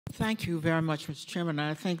Thank you very much, Mr. Chairman.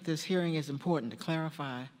 I think this hearing is important to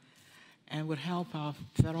clarify and would help our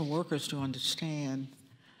federal workers to understand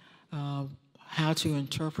how to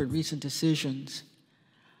interpret recent decisions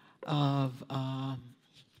of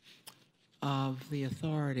the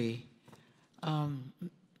authority.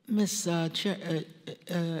 Ms.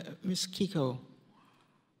 Kiko,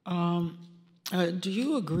 do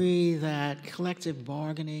you agree that collective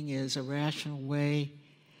bargaining is a rational way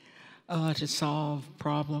to solve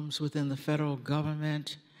problems within the federal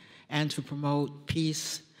government and to promote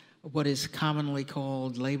peace, what is commonly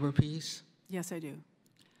called labor peace? Yes, I do.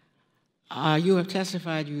 You have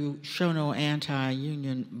testified you show no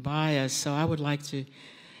anti-union bias, so I would like to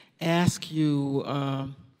ask you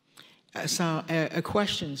some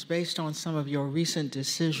questions based on some of your recent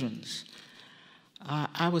decisions.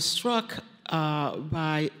 I was struck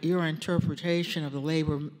by your interpretation of the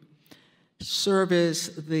labor service,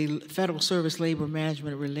 the Federal Service Labor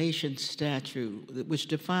Management Relations Statute, which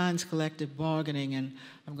defines collective bargaining, and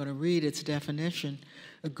I'm going to read its definition: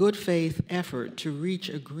 a good faith effort to reach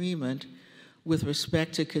agreement with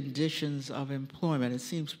respect to conditions of employment. It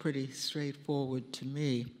seems pretty straightforward to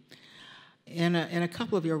me. In a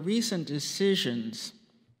couple of your recent decisions,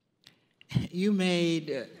 you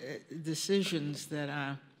made decisions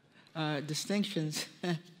that are distinctions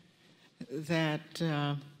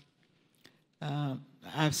that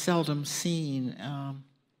I've seldom seen.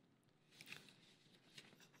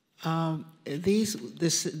 These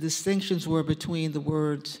distinctions were between the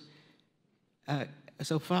words,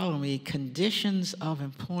 so follow me, conditions of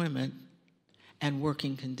employment and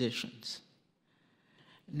working conditions.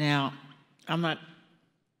 Now, I'm not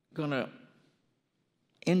going to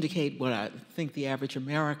indicate what I think the average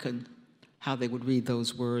American, how they would read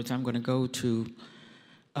those words. I'm going to go to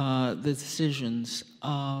the decisions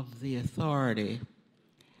of the authority.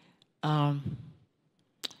 There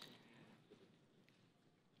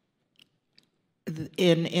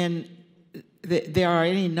are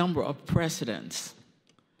any number of precedents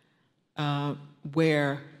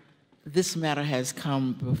where this matter has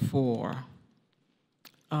come before.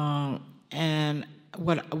 And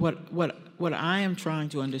what I am trying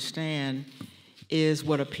to understand is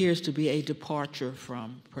what appears to be a departure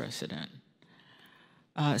from precedent.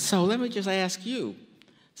 So let me just ask you,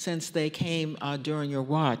 since they came during your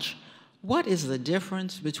watch, what is the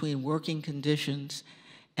difference between working conditions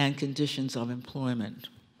and conditions of employment?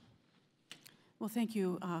 Well, thank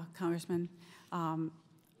you, Congressman.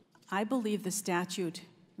 I believe the statute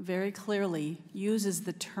very clearly uses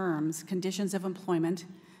the terms conditions of employment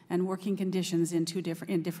and working conditions in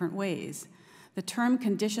different ways. The term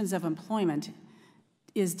conditions of employment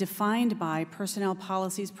is defined by personnel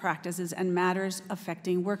policies, practices, and matters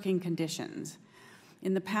affecting working conditions.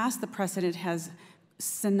 In the past, the precedent has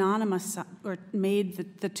synonymous or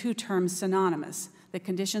made the two terms synonymous. The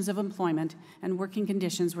conditions of employment and working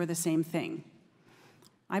conditions were the same thing.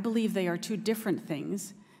 I believe they are two different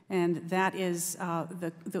things, and that is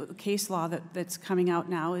the case law that's coming out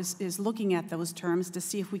now is looking at those terms to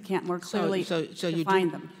see if we can't more clearly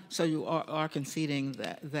define them. So you are conceding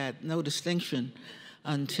that no distinction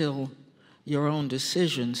until your own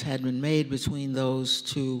decisions had been made between those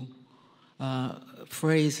two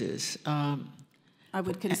phrases. I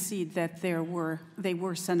would concede that they were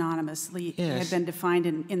synonymously, yes, had been defined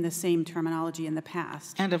in the same terminology in the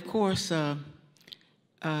past. And of course, Chairwoman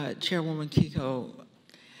Kiko,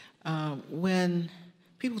 when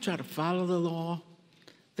people try to follow the law,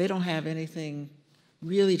 they don't have anything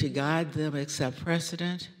really to guide them except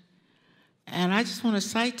precedent. And I just want to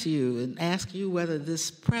cite to you and ask you whether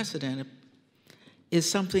this precedent is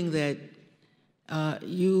something that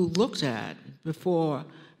you looked at before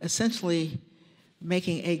essentially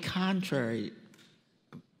making a contrary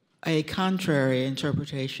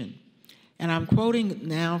interpretation. And I'm quoting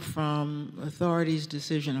now from authority's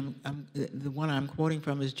decision. The one I'm quoting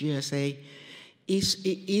from is GSA,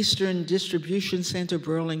 Eastern Distribution Center,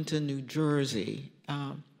 Burlington, New Jersey.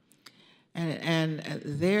 And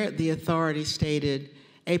there the authority stated,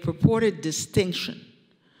 a purported distinction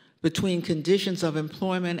between conditions of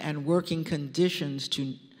employment and working conditions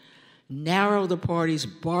to narrow the parties'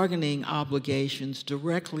 bargaining obligations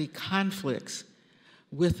directly conflicts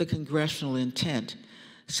with the congressional intent.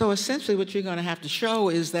 So essentially what you're going to have to show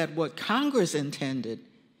is that what Congress intended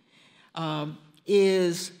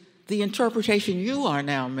is the interpretation you are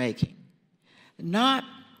now making, not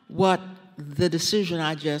what the decision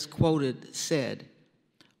I just quoted said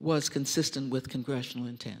was consistent with congressional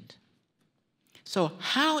intent. So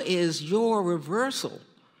how is your reversal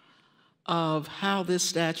of how this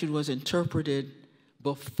statute was interpreted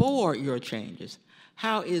before your changes,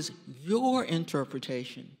 how is your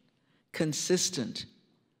interpretation consistent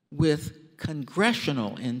with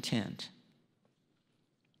congressional intent?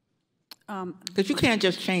 Because you can't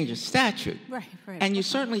just change a statute. Right. And you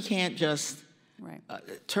certainly can't just Right.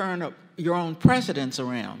 turn up your own precedents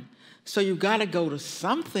around. So you've got to go to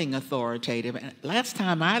something authoritative. And last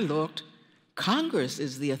time I looked, Congress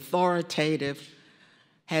is the authoritative,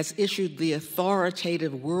 has issued the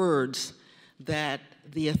authoritative words that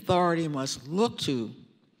the authority must look to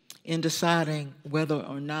in deciding whether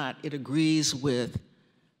or not it agrees with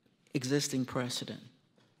existing precedent.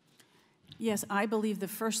 Yes, I believe the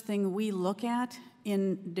first thing we look at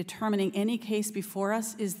in determining any case before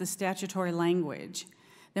us is the statutory language.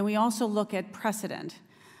 Then we also look at precedent.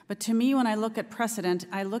 But to me, when I look at precedent,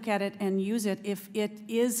 I look at it and use it if it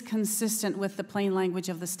is consistent with the plain language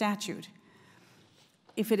of the statute.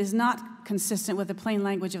 If it is not consistent with the plain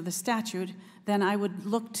language of the statute, then I would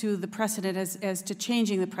look to the precedent as to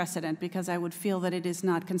changing the precedent, because I would feel that it is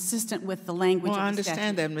not consistent with the language of the statute. Well, I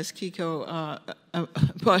understand that, Ms. Kiko,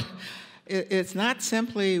 but it's not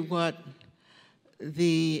simply what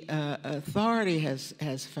the authority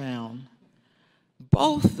has found.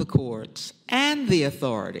 Both the courts and the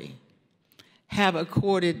authority have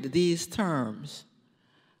accorded these terms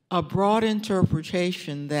a broad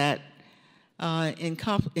interpretation that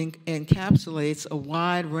encapsulates a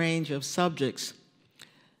wide range of subjects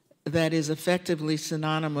that is effectively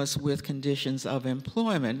synonymous with conditions of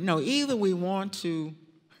employment. You know, either we want to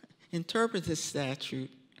interpret this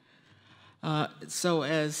statute so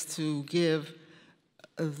as to give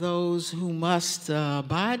those who must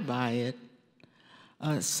abide by it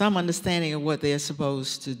some understanding of what they're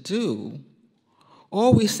supposed to do,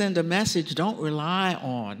 or we send a message, don't rely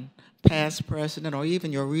on past precedent or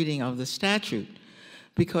even your reading of the statute,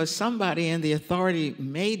 because somebody in the authority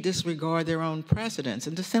may disregard their own precedents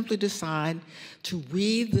and to simply decide to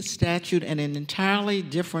read the statute in an entirely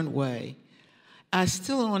different way. I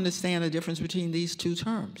still don't understand the difference between these two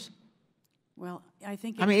terms. Well, I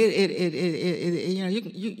think I mean, you know,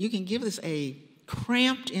 you can give this a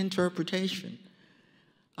cramped interpretation,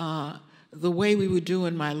 the way we would do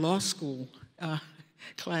in my law school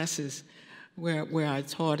classes, where I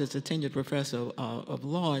taught as a tenured professor of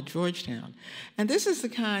law at Georgetown. And this is the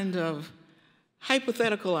kind of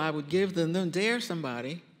hypothetical I would give them, then dare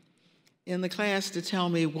somebody in the class to tell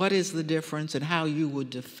me what is the difference and how you would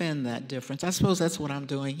defend that difference. I suppose that's what I'm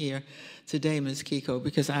doing here today, Ms. Kiko,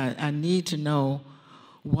 because I need to know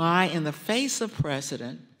why, in the face of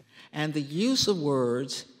precedent and the use of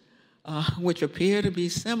words which appear to be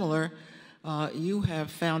similar, you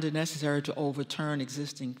have found it necessary to overturn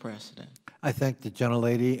existing precedent. I thank the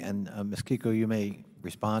gentlelady, and Ms. Kiko, you may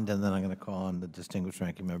respond, and then I'm going to call on the distinguished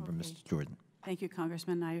ranking member, Mr. Jordan. Thank you,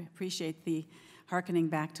 Congressman. I appreciate the hearkening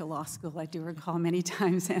back to law school. I do recall many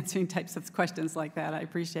times answering types of questions like that. I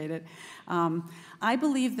appreciate it. I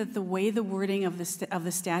believe that the way the wording of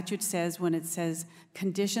the statute says, when it says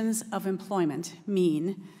conditions of employment,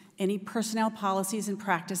 mean any personnel policies and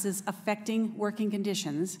practices affecting working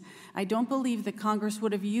conditions, I don't believe that Congress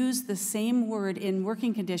would have used the same word in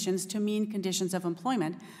working conditions to mean conditions of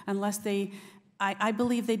employment unless I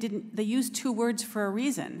believe they used two words for a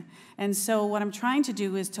reason. And so what I'm trying to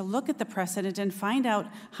do is to look at the precedent and find out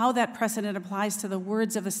how that precedent applies to the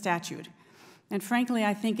words of the statute. And frankly,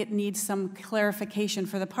 I think it needs some clarification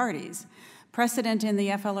for the parties. Precedent in the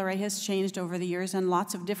FLRA has changed over the years in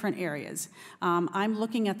lots of different areas. I'm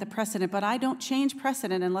looking at the precedent, but I don't change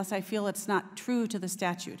precedent unless I feel it's not true to the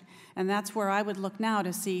statute. And that's where I would look now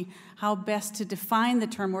to see how best to define the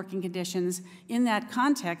term working conditions in that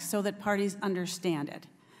context so that parties understand it.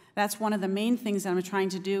 That's one of the main things that I'm trying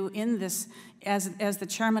to do in this, as the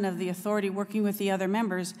chairman of the authority working with the other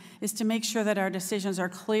members, is to make sure that our decisions are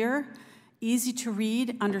clear, easy to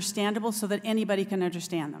read, understandable, so that anybody can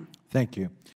understand them. Thank you.